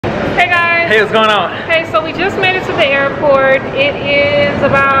Hey guys. Hey, what's going on? Hey, so we just made it to the airport. It is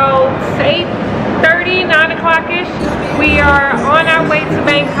about 8:30, 9 o'clock-ish. We are on our way to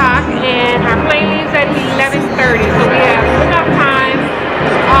Bangkok and our plane leaves at 11:30. So we have enough time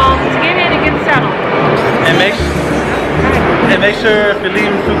to get in and get settled. And make sure if you're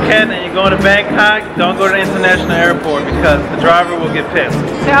leaving Phuket and you're going to Bangkok, don't go to the international airport because the driver will get pissed.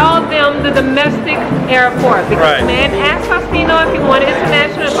 Tell them the domestic airport because the man asked Faustino if he wanted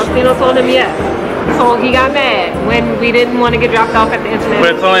international and Faustino told him yes. So he got mad when we didn't want to get dropped off at the international.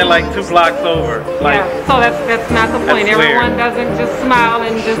 But it's only like 2 blocks over. Like, yeah, so that's not the point. Everyone doesn't just smile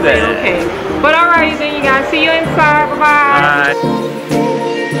and just say okay. But alright then you guys, see you inside. Bye-bye.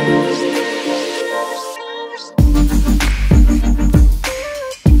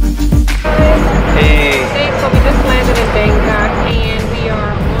 So we just landed in Bangkok and we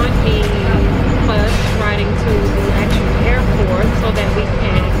are on a bus riding to the actual airport so that we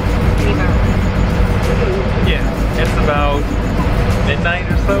can leave out. Yeah, it's about midnight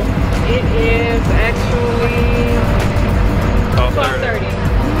or so. It is actually 12:30.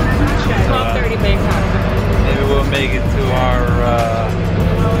 12:30 Bangkok. Maybe we'll make it to our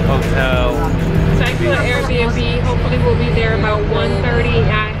hotel. So actually Airbnb, hopefully we'll be there about 1:30.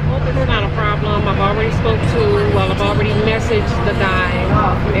 I hope it's not a problem. I've already I've already messaged the guy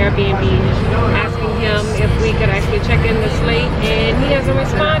from Airbnb asking him if we could actually check in this late and he hasn't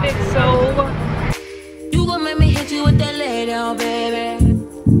responded, so you gon' make me hit you with that lay down, baby.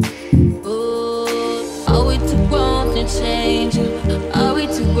 Ooh, are we too grown to change you? Are we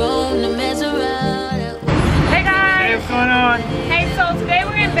too grown to mess around? Hey guys! Hey, what's going on? Hey, so today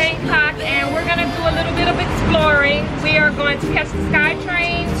we're in Bangkok and we're gonna do a little bit of exploring. We are going to catch the Sky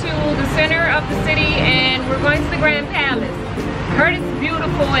Train to the center of the city and we're going to the Grand Palace. Heard it's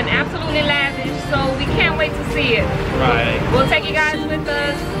beautiful and absolutely lavish, so we can't wait to see it. Right. We'll take you guys with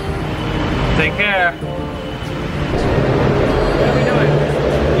us. Take care. What are we doing?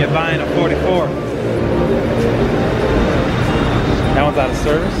 You're buying a 44. That one's out of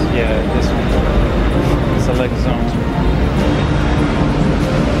service? Yeah, this one. Select zone.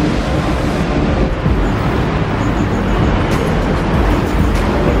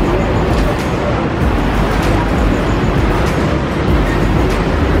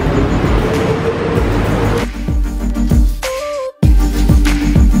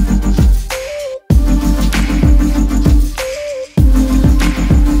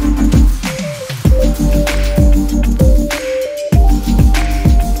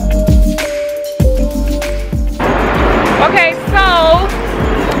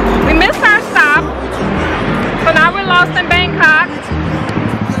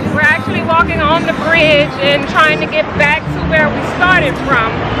 And trying to get back to where we started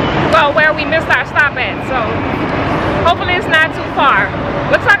from, well, where we missed our stop at. So hopefully it's not too far.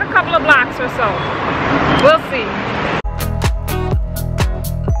 Looks like a couple of blocks or so. We'll see.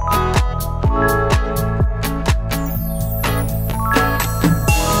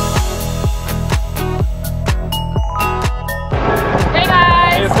 Hey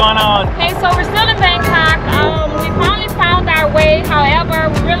guys! Hey, what's going on? Hey, so we're still in Bangkok. We finally found our way. However,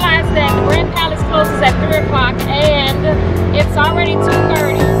 we realized that the Grand Palace closes at 3 o'clock and it's already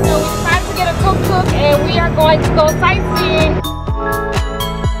 2:30. So we decided to get a tuk-tuk and we are going to go sightseeing.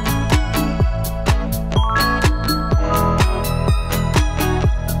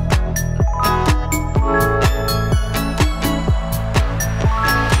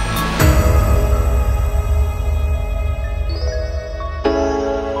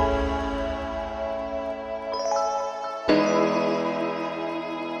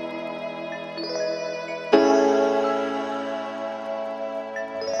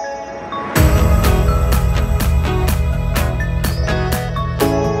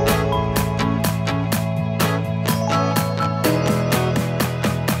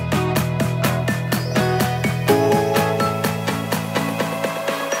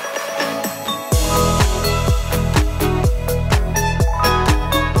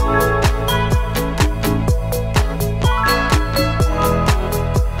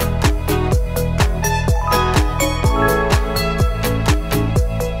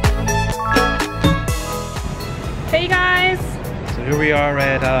 Here we are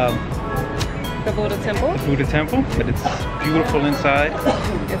at the Bhudha temple. The Bhudha temple, but it's beautiful inside.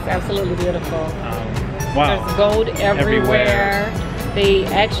 It's absolutely beautiful. Wow. There's gold everywhere. They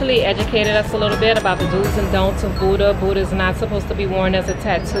actually educated us a little bit about the do's and don'ts of Bhudha. Bhudha is not supposed to be worn as a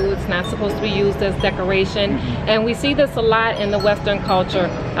tattoo. It's not supposed to be used as decoration. And we see this a lot in the Western culture.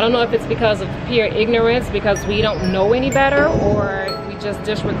 I don't know if it's because of pure ignorance, because we don't know any better, or we just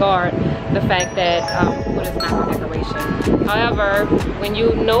disregard the fact that food is not the decoration. However, when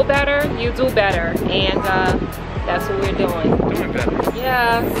you know better, you do better, and that's what we're doing. Doing better.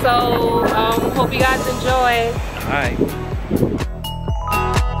 Yeah, so hope you guys enjoy. All right.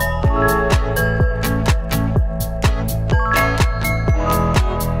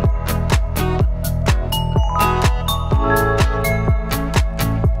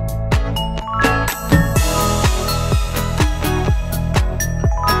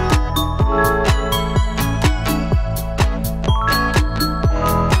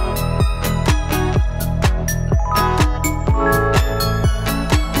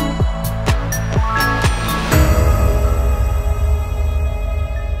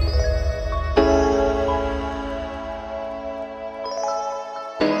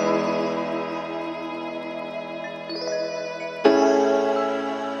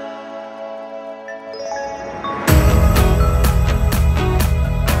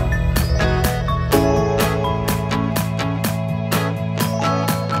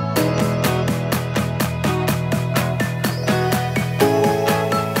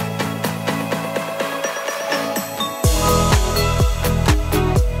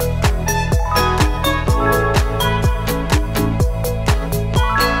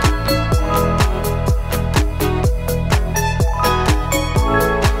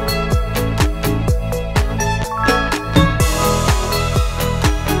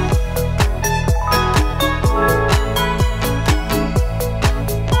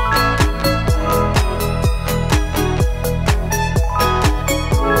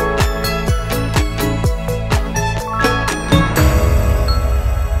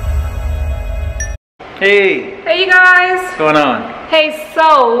 Hey! Hey you guys! What's going on? Hey,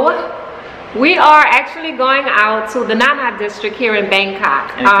 so we are actually going out to the Nana district here in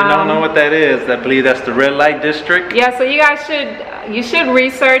Bangkok. And if you don't know what that is, I believe that's the red light district. Yeah, so you guys should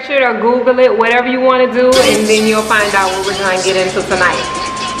research it or Google it, whatever you want to do, and then you'll find out what we're going to get into tonight.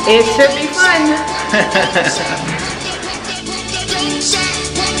 It should be fun.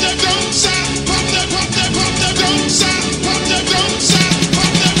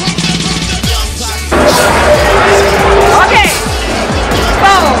 Okay,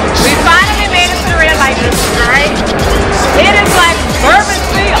 so we finally made it to the red light district, right? It is like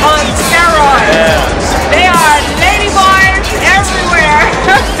fervency on steroids. Yeah. They are lady boys everywhere.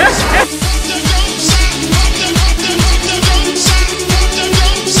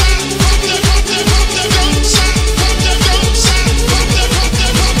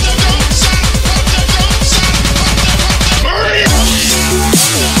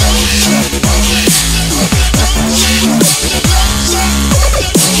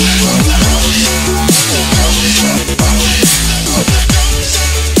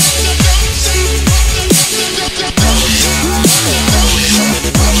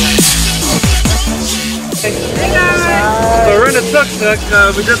 Tuk-tuk.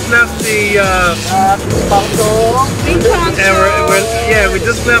 We just left the Ping Pong Show. we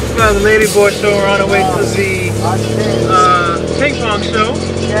just left the Lady Boy Show. We're on our way to the Ping Pong Show. Ping Pong Show.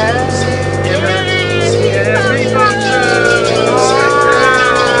 Yeah, ladies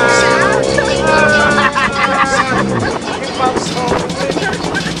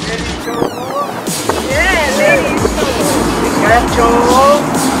show.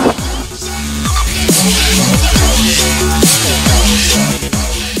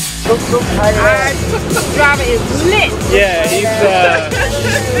 Our tuk-tuk driver is lit. Yeah, he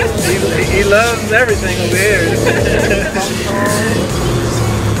loves everything over here.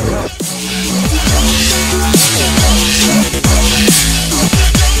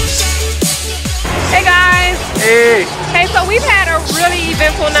 Hey guys. Hey. Hey, so we've had a really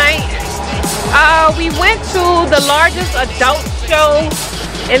eventful night. We went to the largest adult show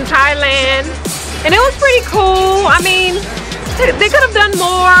in Thailand, and it was pretty cool. I mean, they could have done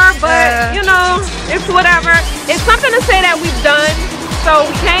more, but you know, it's whatever. It's something to say that we've done. So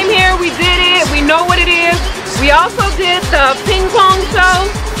we came here, we did it, we know what it is. We also did the Ping Pong Show.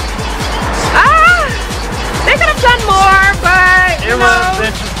 They could have done more, but it was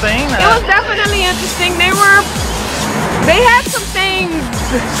interesting. It was definitely interesting. They had some things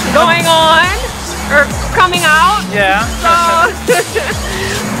going on or coming out. Yeah. So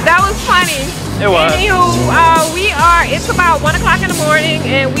that was funny. It was. Anywho, it's about 1 o'clock in the morning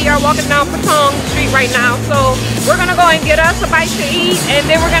and we are walking down Patong Street right now. So we're gonna go and get us a bite to eat, and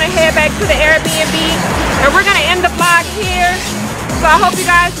then we're gonna head back to the Airbnb, and we're gonna end the vlog here. So I hope you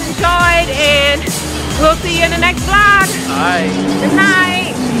guys enjoyed, and we'll see you in the next vlog. Bye. Good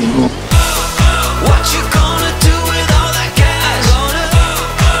night.